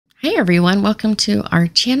Hi everyone, welcome to our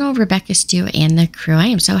channel, Rebecca Stu and the crew. I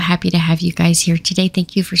am so happy to have you guys here today.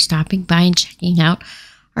 Thank you for stopping by and checking out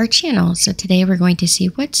our channel. So today we're going to see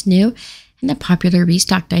what's new in the popular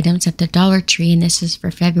restocked items at the Dollar Tree, and this is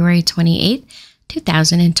for February 28th,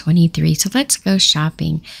 2023. So let's go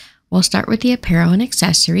shopping. We'll start with the apparel and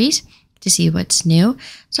accessories to see what's new.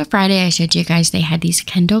 So Friday I showed you guys they had these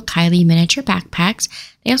Kendall Kylie miniature backpacks.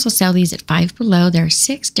 They also sell these at Five Below. There are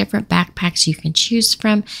 6 different backpacks you can choose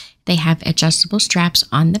from. They have adjustable straps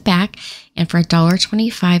on the back, and for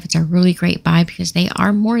 $1.25 it's a really great buy because they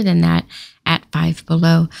are more than that at Five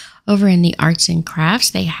Below. Over in the arts and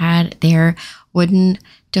crafts, they had their wooden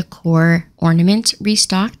decor ornaments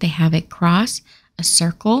restocked. They have a cross, a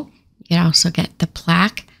circle. You can also get the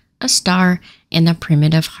plaque, a star, and a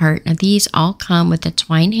primitive heart. Now these all come with a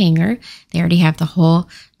twine hanger. They already have the hole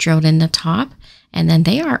drilled in the top, and then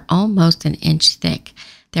they are almost an inch thick.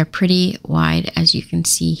 They're pretty wide, as you can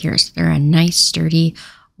see here, so they're a nice sturdy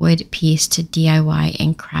wood piece to DIY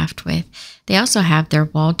and craft with. They also have their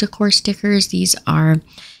wall decor stickers. These are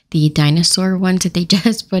the dinosaur ones that they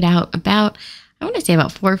just put out about, I want to say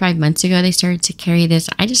about 4 or 5 months ago. They started to carry this.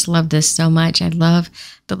 I just love this so much. I love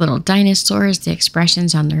the little dinosaurs, the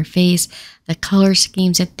expressions on their face, the color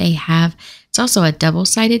schemes that they have. It's also a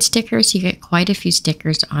double-sided sticker, so you get quite a few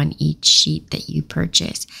stickers on each sheet that you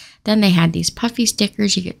purchase. Then they had these puffy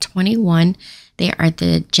stickers. You get 21. They are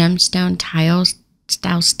the gemstone tile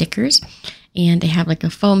style stickers, and they have like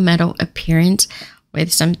a faux metal appearance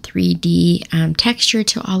with some 3D texture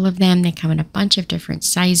to all of them. They come in a bunch of different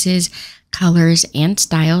sizes, colors, and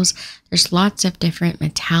styles. There's lots of different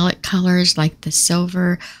metallic colors like the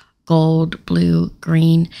silver, gold, blue,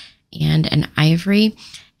 green, and an ivory.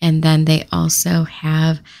 And then they also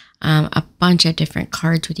have a bunch of different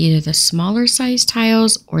cards with either the smaller size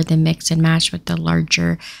tiles or the mix and match with the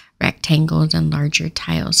larger rectangles and larger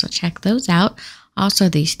tiles. So check those out. Also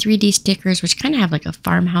these 3D stickers, which kind of have like a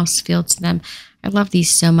farmhouse feel to them. I love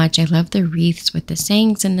these so much. I love the wreaths with the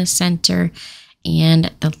sayings in the center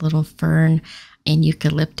and the little fern and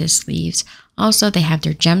eucalyptus leaves. Also, they have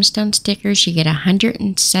their gemstone stickers. You get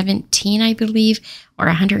 117, I believe, or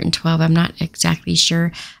 112. I'm not exactly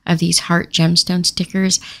sure, of these heart gemstone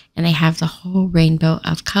stickers. And they have the whole rainbow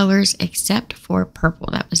of colors except for purple.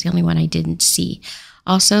 That was the only one I didn't see.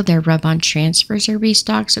 Also, their rub-on transfers are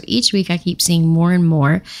restocked. So each week I keep seeing more and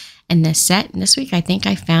more in this set. And this week I think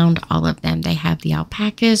I found all of them. They have the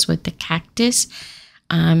alpacas with the cactus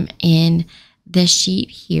in this sheet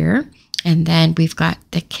here. And then we've got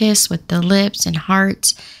the kiss with the lips and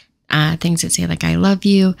hearts, things that say like, I love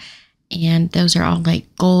you. And those are all like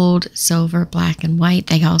gold, silver, black, and white.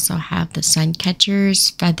 They also have the sun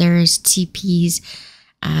catchers, feathers, teepees,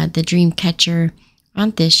 the dream catcher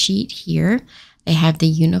on this sheet here. They have the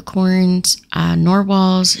unicorns,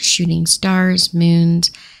 narwhals, shooting stars,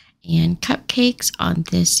 moons, and cupcakes on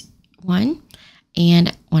this one.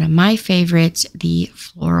 And one of my favorites, the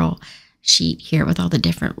floral sheet here with all the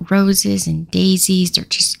different roses and daisies. They're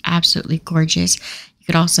just absolutely gorgeous. You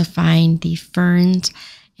could also find the ferns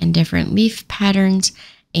and different leaf patterns,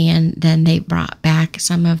 and then they brought back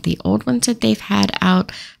some of the old ones that they've had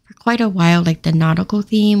out for quite a while, like the nautical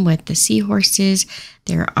theme with the seahorses.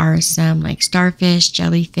 There are some like starfish,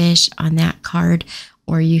 jellyfish on that card,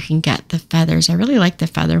 or you can get the feathers. I really like the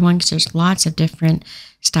feather one because there's lots of different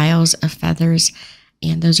styles of feathers,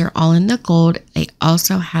 and those are all in the gold. They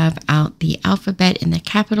also have out the alphabet in the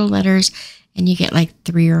capital letters, and you get like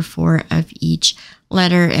 3 or 4 of each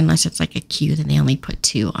letter. Unless it's like a Q, then they only put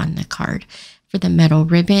 2 on the card. For the metal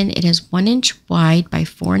ribbon, it is 1 inch wide by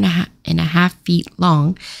 4.5 feet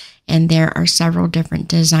long, and there are several different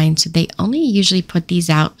designs. So they only usually put these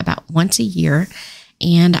out about once a year,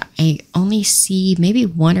 and I only see maybe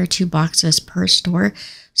 1 or 2 boxes per store.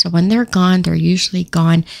 So when they're gone, they're usually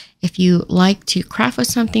gone. If you like to craft with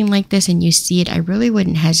something like this and you see it, I really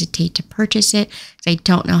wouldn't hesitate to purchase it because I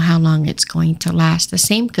don't know how long it's going to last. The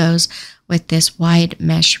same goes with this wide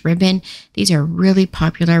mesh ribbon. These are really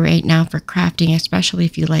popular right now for crafting, especially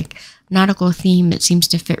if you like nautical theme. It seems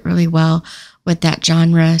to fit really well with that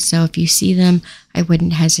genre. So if you see them, I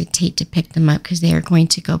wouldn't hesitate to pick them up because they are going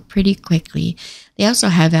to go pretty quickly. They also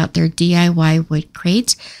have out their DIY wood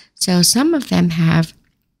crates. So some of them have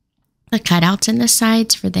the cutouts in the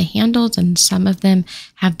sides for the handles, and some of them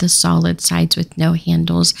have the solid sides with no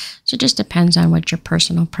handles. So it just depends on what your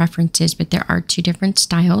personal preference is, but there are 2 different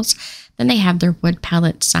styles. Then they have their wood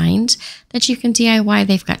pallet signs that you can DIY.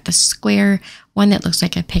 They've got the square one that looks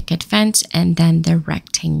like a picket fence, and then the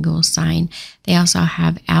rectangle sign. They also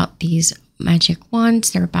have out these magic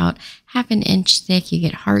wands. They're about half an inch thick. You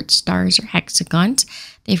get hearts, stars, or hexagons.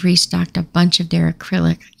 They've restocked a bunch of their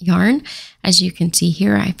acrylic yarn. As you can see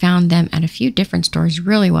here, I found them at a few different stores,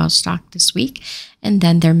 really well stocked this week. And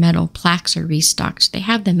then their metal plaques are restocked. So they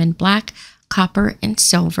have them in black, copper, and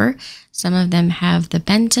silver. Some of them have the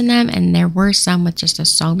bends in them, and there were some with just a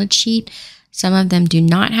solid sheet. Some of them do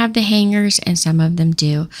not have the hangers, and some of them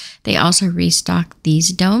do. They also restocked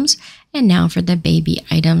these domes. And now for the baby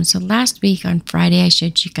items. So last week on Friday, I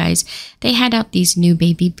showed you guys, they had out these new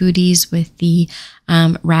baby booties with the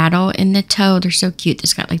rattle in the toe. They're so cute.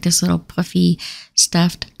 It's got like this little puffy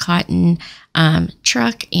stuffed cotton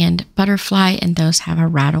truck and butterfly, and those have a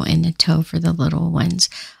rattle in the toe for the little ones.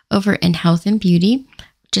 Over in Health and Beauty,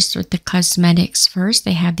 just with the cosmetics first,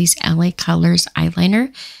 they have these LA Colors eyeliner.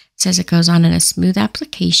 It says it goes on in a smooth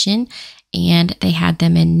application, and they had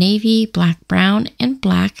them in navy, black, brown, and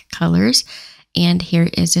black colors. And here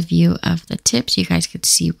is a view of the tips. You guys could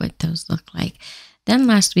see what those look like. Then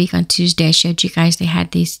last week on Tuesday, I showed you guys they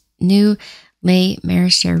had these new Le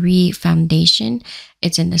Mercerie foundation.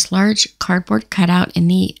 It's in this large cardboard cutout in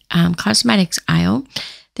the cosmetics aisle.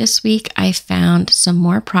 This week, I found some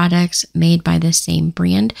more products made by the same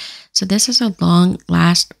brand. So this is a long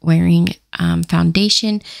last wearing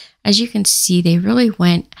foundation. As you can see, they really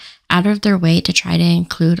went out of their way to try to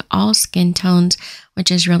include all skin tones, which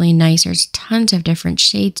is really nice. There's tons of different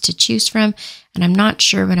shades to choose from, and I'm not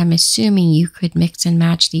sure, but I'm assuming you could mix and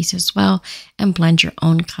match these as well and blend your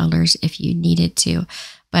own colors if you needed to.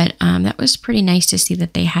 But that was pretty nice to see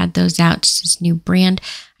that they had those out, just this new brand.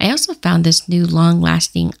 I also found this new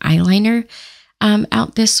long-lasting eyeliner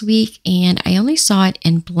out this week, and I only saw it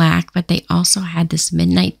in black, but they also had this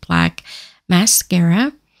midnight black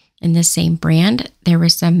mascara in the same brand. There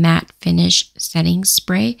was some matte finish setting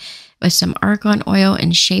spray with some argan oil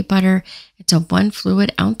and shea butter. It's a 1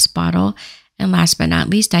 fluid ounce bottle. And last but not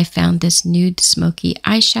least, I found this nude smoky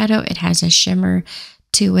eyeshadow. It has a shimmer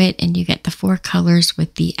to it, and you get the 4 colors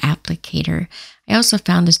with the applicator. I also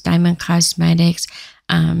found this Diamond Cosmetics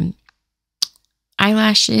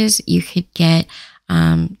eyelashes. You could get,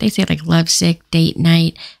 they say like Lovesick, Date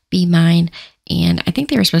Night, Be Mine. And I think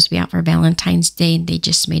they were supposed to be out for Valentine's Day, and they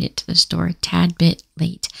just made it to the store a tad bit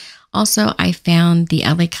late. Also, I found the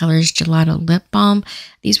LA Colors Gelato Lip Balm.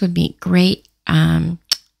 These would be great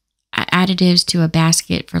additives to a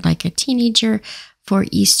basket for like a teenager for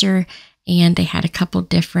Easter. And they had a couple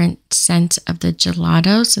different scents of the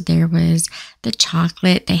gelato. So there was the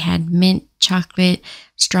chocolate. They had mint chocolate,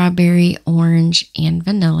 strawberry, orange, and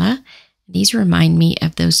vanilla. These remind me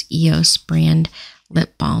of those EOS brand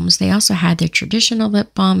lip balms. They also had their traditional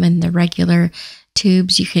lip balm and the regular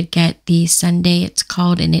tubes. You could get the Sundae, it's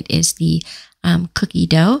called, and it is the cookie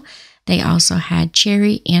dough. They also had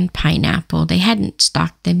cherry and pineapple. They hadn't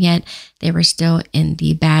stocked them yet. They were still in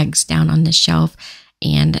the bags down on the shelf,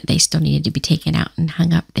 and they still needed to be taken out and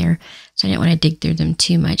hung up there. So I didn't want to dig through them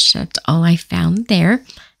too much. So that's all I found there.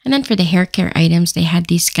 And then for the hair care items, they had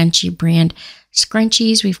these Scunci brand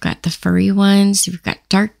scrunchies. We've got the furry ones. We've got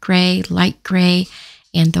dark gray, light gray,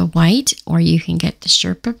 and the white, or you can get the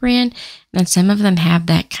Sherpa brand. And then some of them have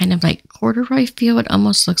that kind of like corduroy feel. It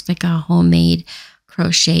almost looks like a homemade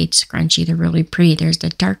crocheted scrunchie. They're really pretty. There's the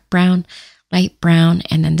dark brown, light brown,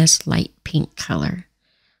 and then this light pink color.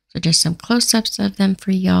 So just some close-ups of them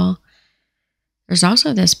for y'all. There's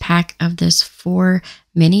also this pack of this 4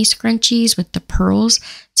 mini scrunchies with the pearls.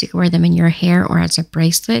 So you can wear them in your hair or as a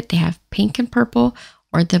bracelet. They have pink and purple,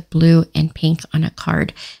 or the blue and pink on a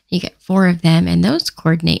card. You get 4 of them, and those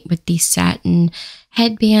coordinate with these satin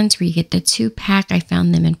headbands where you get the 2-pack. I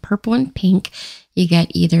found them in purple and pink. You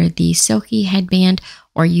get either the silky headband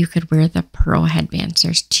or you could wear the pearl headbands.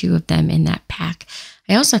 There's 2 of them in that pack.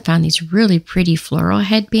 I also found these really pretty floral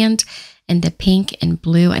headbands in the pink and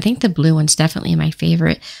blue. I think the blue one's definitely my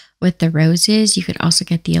favorite with the roses. You could also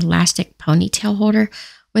get the elastic ponytail holder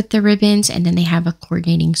with the ribbons, and then they have a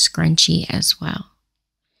coordinating scrunchie as well.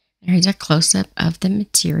 Here's a close-up of the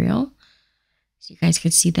material, so you guys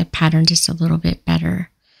could see the pattern just a little bit better.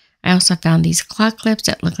 I also found these claw clips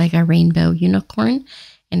that look like a rainbow unicorn,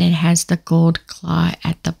 and it has the gold claw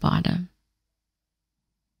at the bottom.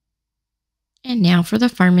 And now for the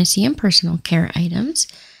pharmacy and personal care items.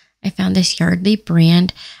 I found this Yardley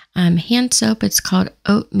brand hand soap. It's called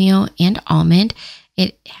Oatmeal and Almond.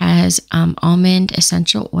 It has almond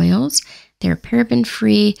essential oils. They're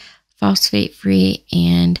paraben-free, phosphate-free,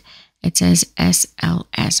 and it says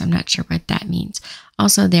SLS. I'm not sure what that means.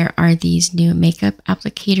 Also, there are these new makeup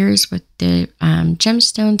applicators with the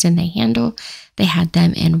gemstones in the handle. They had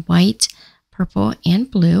them in white, purple,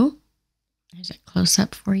 and blue. There's a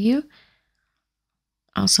close-up for you.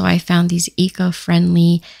 Also, I found these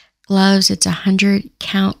eco-friendly gloves. It's a 100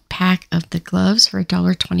 count pack of the gloves for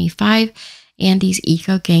 $1.25. And these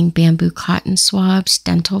Eco Gang bamboo cotton swabs,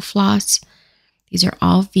 dental floss. These are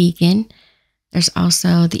all vegan. There's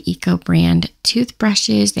also the Eco brand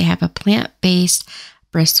toothbrushes. They have a plant-based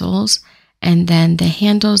bristles, and then the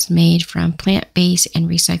handles made from plant-based and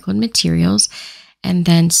recycled materials. And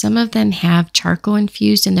then some of them have charcoal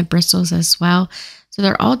infused in the bristles as well. So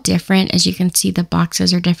they're all different. As you can see, the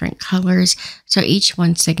boxes are different colors. So each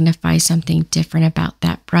one signifies something different about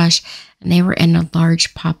that brush. And they were in a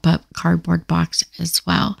large pop-up cardboard box as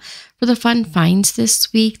well. For the fun finds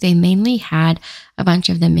this week, they mainly had a bunch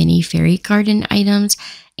of the mini fairy garden items.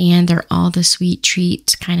 And they're all the sweet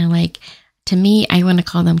treats, kind of like, to me, I want to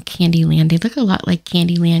call them Candyland. They look a lot like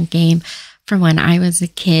Candyland game from when I was a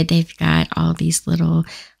kid. They've got all these little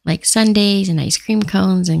like sundaes and ice cream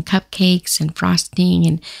cones and cupcakes and frosting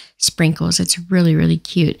and sprinkles. It's really, really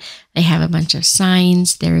cute. They have a bunch of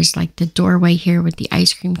signs. There's like the doorway here with the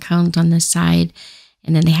ice cream cones on the side.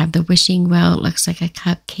 And then they have the wishing well. It looks like a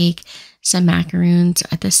cupcake, some macaroons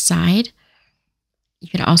at the side. You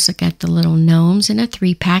could also get the little gnomes in a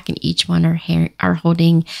 3-pack, and each one are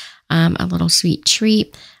holding a little sweet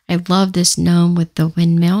treat. I love this gnome with the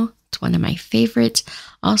windmill. It's one of my favorites.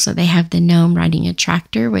 Also, they have the gnome riding a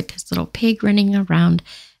tractor with his little pig running around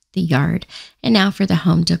the yard. And now for the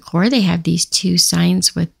home decor, they have these 2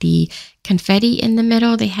 signs with the confetti in the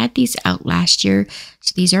middle. They had these out last year,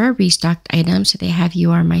 so these are a restocked item. So they have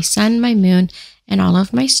 "You Are My Sun, My Moon, and All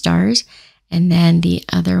of My Stars." And then the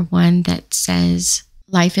other one that says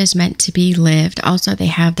 "Life is Meant to Be Lived." Also, they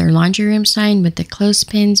have their laundry room sign with the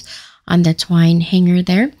clothespins on the twine hanger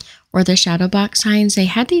there, or the shadow box signs. They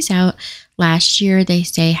had these out last year. They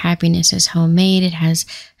say "Happiness is homemade." It has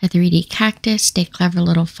a 3D cactus, "Stay Clever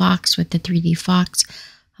Little Fox" with the 3D fox,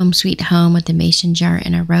 "Home Sweet Home" with the mason jar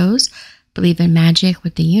and a rose, "Believe in Magic"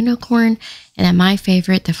 with the unicorn, and then my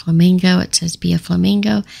favorite, the flamingo. It says "Be a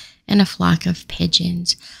Flamingo," and a flock of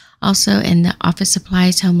pigeons. Also in the office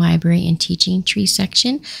supplies, home library, and teaching tree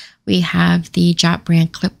section, we have the Jot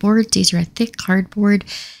brand clipboards. These are a thick cardboard,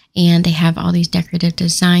 and they have all these decorative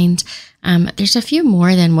designs. There's a few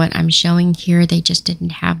more than what I'm showing here. They just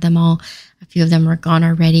didn't have them all. A few of them were gone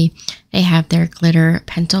already. They have their glitter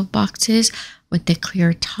pencil boxes with the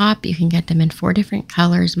clear top. You can get them in 4 different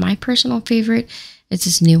colors. My personal favorite is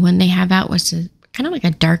this new one they have out, which is kind of like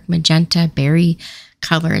a dark magenta berry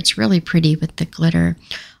color. It's really pretty with the glitter.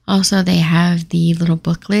 Also, they have the little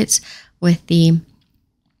booklets with the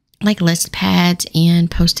like list pads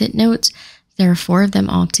and post-it notes. There are 4 of them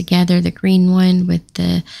all together. The green one with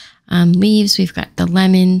the leaves. We've got the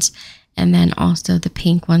lemons, and then also the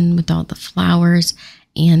pink one with all the flowers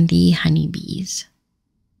and the honeybees.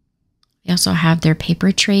 They also have their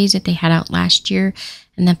paper trays that they had out last year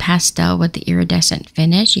in the pastel with the iridescent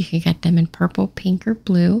finish. You can get them in purple, pink, or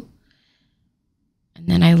blue. And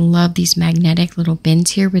then I love these magnetic little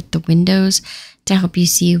bins here with the windows to help you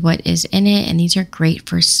see what is in it. And these are great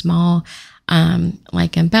for small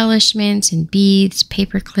like embellishments and beads,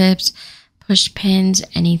 paper clips, push pins,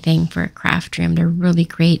 anything for a craft room. They're really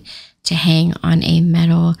great to hang on a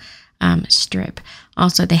metal strip.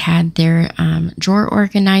 Also, they had their drawer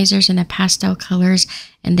organizers in the pastel colors,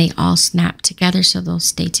 and they all snap together so they'll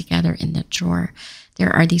stay together in the drawer.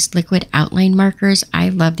 There are these liquid outline markers. I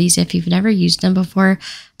love these. If you've never used them before,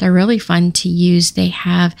 they're really fun to use. They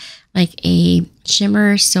have like a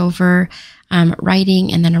shimmer silver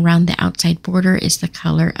writing, and then around the outside border is the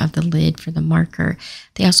color of the lid for the marker.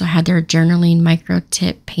 They also had their journaling micro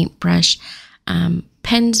tip paintbrush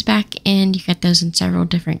pens back in. You get those in several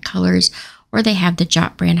different colors, or they have the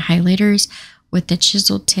Jot brand highlighters with the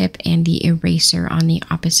chisel tip and the eraser on the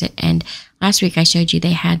opposite end. Last week I showed you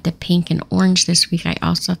they had the pink and orange. This week I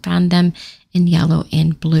also found them in yellow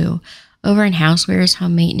and blue. Over in housewares,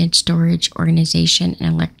 home maintenance, storage, organization,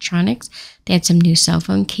 and electronics, they had some new cell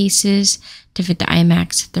phone cases to fit the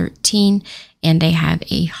IMAX 13, and they have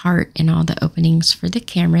a heart in all the openings for the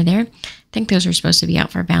camera there. I think those are supposed to be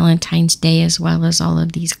out for Valentine's Day, as well as all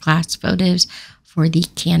of these glass votives for the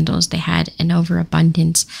candles. They had an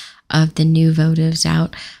overabundance of the new votives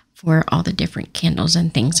out for all the different candles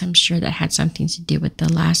and things. I'm sure that had something to do with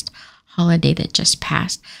the last holiday that just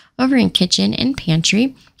passed. Over in kitchen and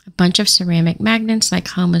pantry, a bunch of ceramic magnets like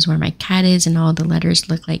 "Home is where my cat is," and all the letters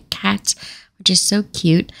look like cats, which is so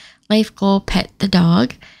cute. Life goal, pet the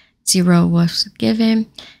dog. 0 woofs given.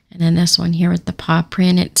 And then this one here with the paw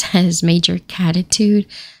print, it says major catitude.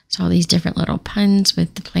 So all these different little puns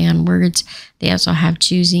with the play on words. They also have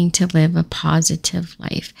choosing to live a positive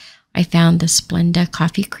life. I found the Splenda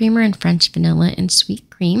coffee creamer in French vanilla and sweet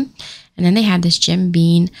cream. And then they had this Jim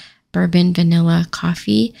Beam bourbon vanilla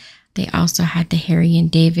coffee. They also had the Harry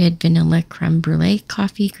and David vanilla creme brulee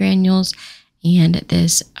coffee granules, and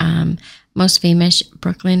this most famous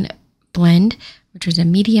Brooklyn blend, which was a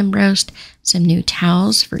medium roast, some new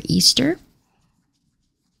towels for Easter,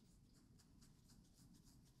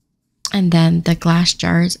 and then the glass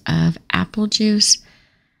jars of apple juice.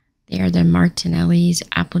 They are the Martinelli's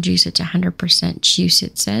apple juice. It's 100% juice,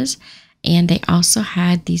 it says. And they also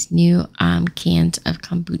had these new cans of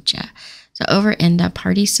kombucha. So over in the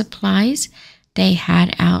party supplies, they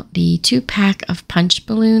had out the 2-pack of punch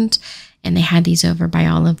balloons. And they had these over by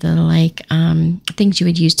all of the things you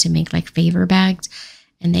would use to make like favor bags.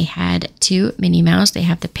 And they had 2 Minnie Mouse. They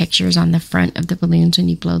have the pictures on the front of the balloons when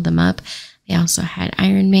you blow them up. They also had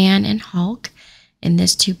Iron Man and Hulk in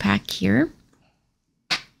this 2-pack here.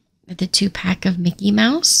 The 2-pack of Mickey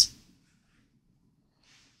Mouse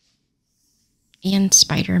and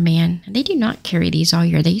Spider-Man. They do not carry these all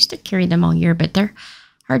year. They used to carry them all year, but they're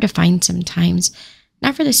hard to find sometimes.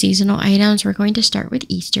 Now for the seasonal items, we're going to start with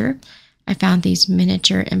Easter. I found these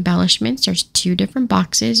miniature embellishments. There's 2 different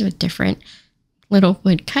boxes with different little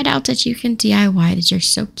wood cutouts that you can DIY. These are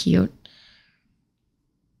so cute.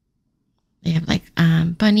 They have like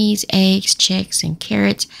bunnies, eggs, chicks, and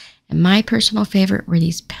carrots. And my personal favorite were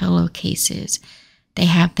these pillowcases. They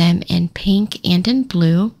have them in pink and in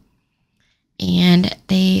blue. And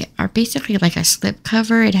they are basically like a slip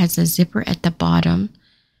cover. It has a zipper at the bottom.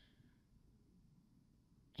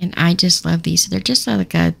 And I just love these. So they're just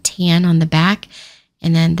like a tan on the back.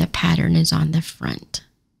 And then the pattern is on the front.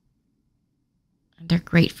 And they're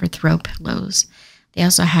great for throw pillows. They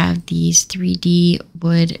also have these 3D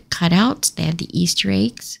wood cutouts. They have the Easter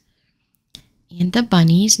eggs. And the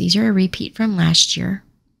bunnies. These are a repeat from last year.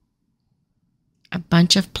 A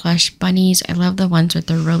bunch of plush bunnies. I love the ones with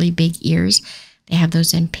the really big ears. They have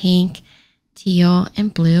those in pink, teal,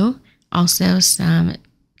 and blue. Also some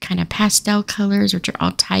kind of pastel colors, which are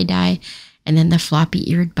all tie-dye. And then the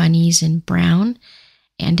floppy-eared bunnies in brown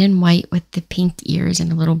and in white with the pink ears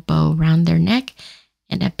and a little bow around their neck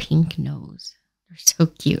and a pink nose. They're so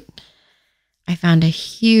cute. I found a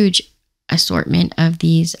huge assortment of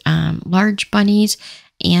these large bunnies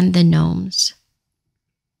and the gnomes.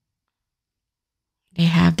 They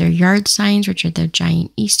have their yard signs, which are the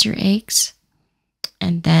giant Easter eggs,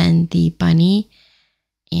 and then the bunny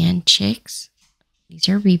and chicks. These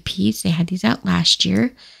are repeats. They had these out last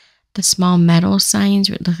year. The small metal signs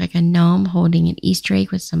would look like a gnome holding an Easter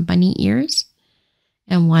egg with some bunny ears,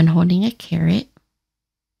 and one holding a carrot.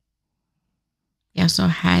 They also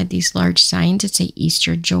had these large signs that say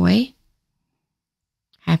Easter Joy,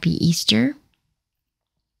 Happy Easter,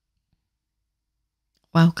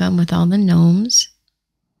 Welcome with all the gnomes,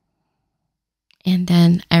 and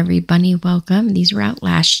then Every Bunny Welcome. These were out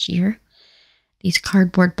last year. These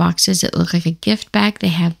cardboard boxes that look like a gift bag. They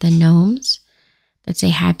have the gnomes that say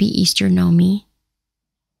Happy Easter Nomi.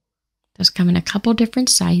 Those come in a couple different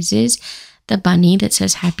sizes. The bunny that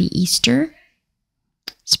says Happy Easter.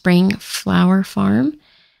 Spring Flower Farm,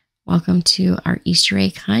 welcome to our Easter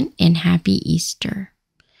egg hunt, and Happy Easter.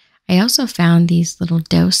 I also found these little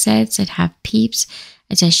dough sets that have peeps.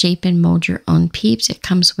 It says shape and mold your own peeps. It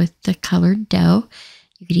comes with the colored dough.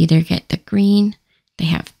 You could either get the green, they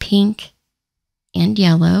have pink and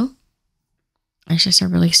yellow. It's just a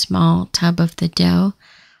really small tub of the dough.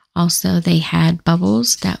 Also, they had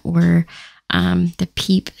bubbles that were the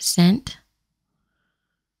peep scent.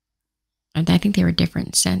 I think they were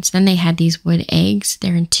different scents. Then they had these wood eggs.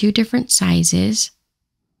 They're in 2 different sizes.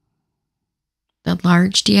 The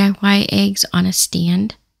large DIY eggs on a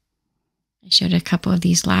stand. I showed a couple of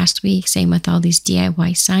these last week. Same with all these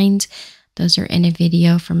DIY signs. Those are in a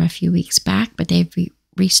video from a few weeks back, but they've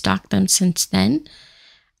restocked them since then.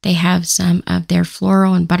 They have some of their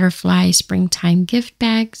floral and butterfly springtime gift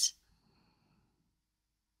bags.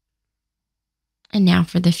 And now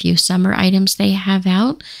for the few summer items they have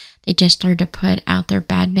out. They just started to put out their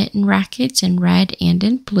badminton rackets in red and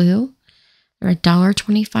in blue. They're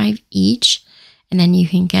 $1.25 each. And then you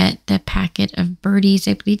can get the packet of birdies.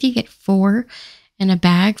 I believe you get 4 in a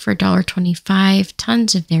bag for $1.25.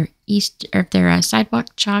 Tons of their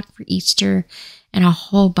sidewalk chalk for Easter, and a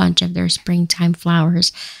whole bunch of their springtime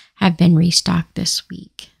flowers have been restocked this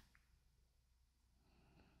week.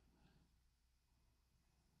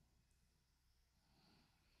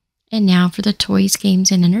 And now for the toys,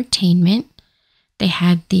 games, and entertainment. They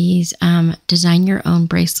had these design your own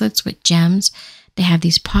bracelets with gems. They have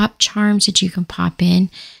these pop charms that you can pop in.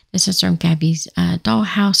 This is from Gabby's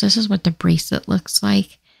Dollhouse. This is what the bracelet looks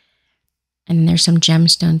like. And there's some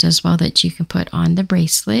gemstones as well that you can put on the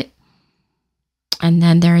bracelet. And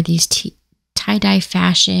then there are these tie-dye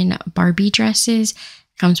fashion Barbie dresses.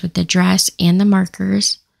 Comes with the dress and the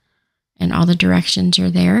markers, and all the directions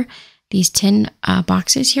are there. These 10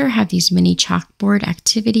 boxes here have these mini chalkboard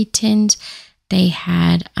activity tins. They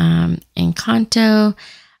had Encanto,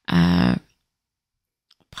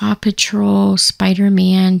 Paw Patrol,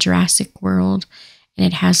 Spider-Man, Jurassic World, and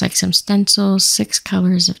it has like some stencils, 6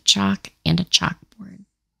 colors of chalk, and a chalkboard.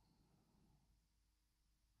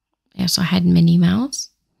 They also had Minnie Mouse.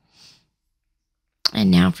 And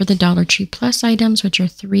now for the Dollar Tree Plus items, which are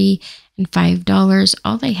 $3 and $5.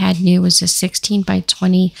 All they had new was a 16 by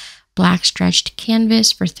 20 black stretched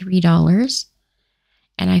canvas for $3.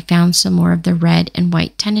 And I found some more of the red and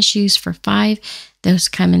white tennis shoes for $5. Those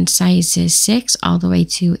come in sizes 6 all the way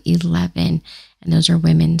to 11. And those are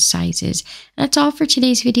women's sizes. That's all for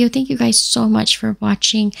today's video. Thank you guys so much for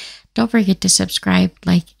watching. Don't forget to subscribe,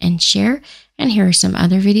 like, and share. And here are some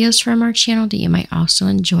other videos from our channel that you might also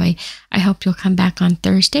enjoy. I hope you'll come back on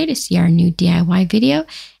Thursday to see our new DIY video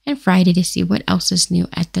and Friday to see what else is new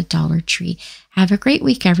at the Dollar Tree. Have a great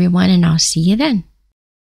week, everyone, and I'll see you then.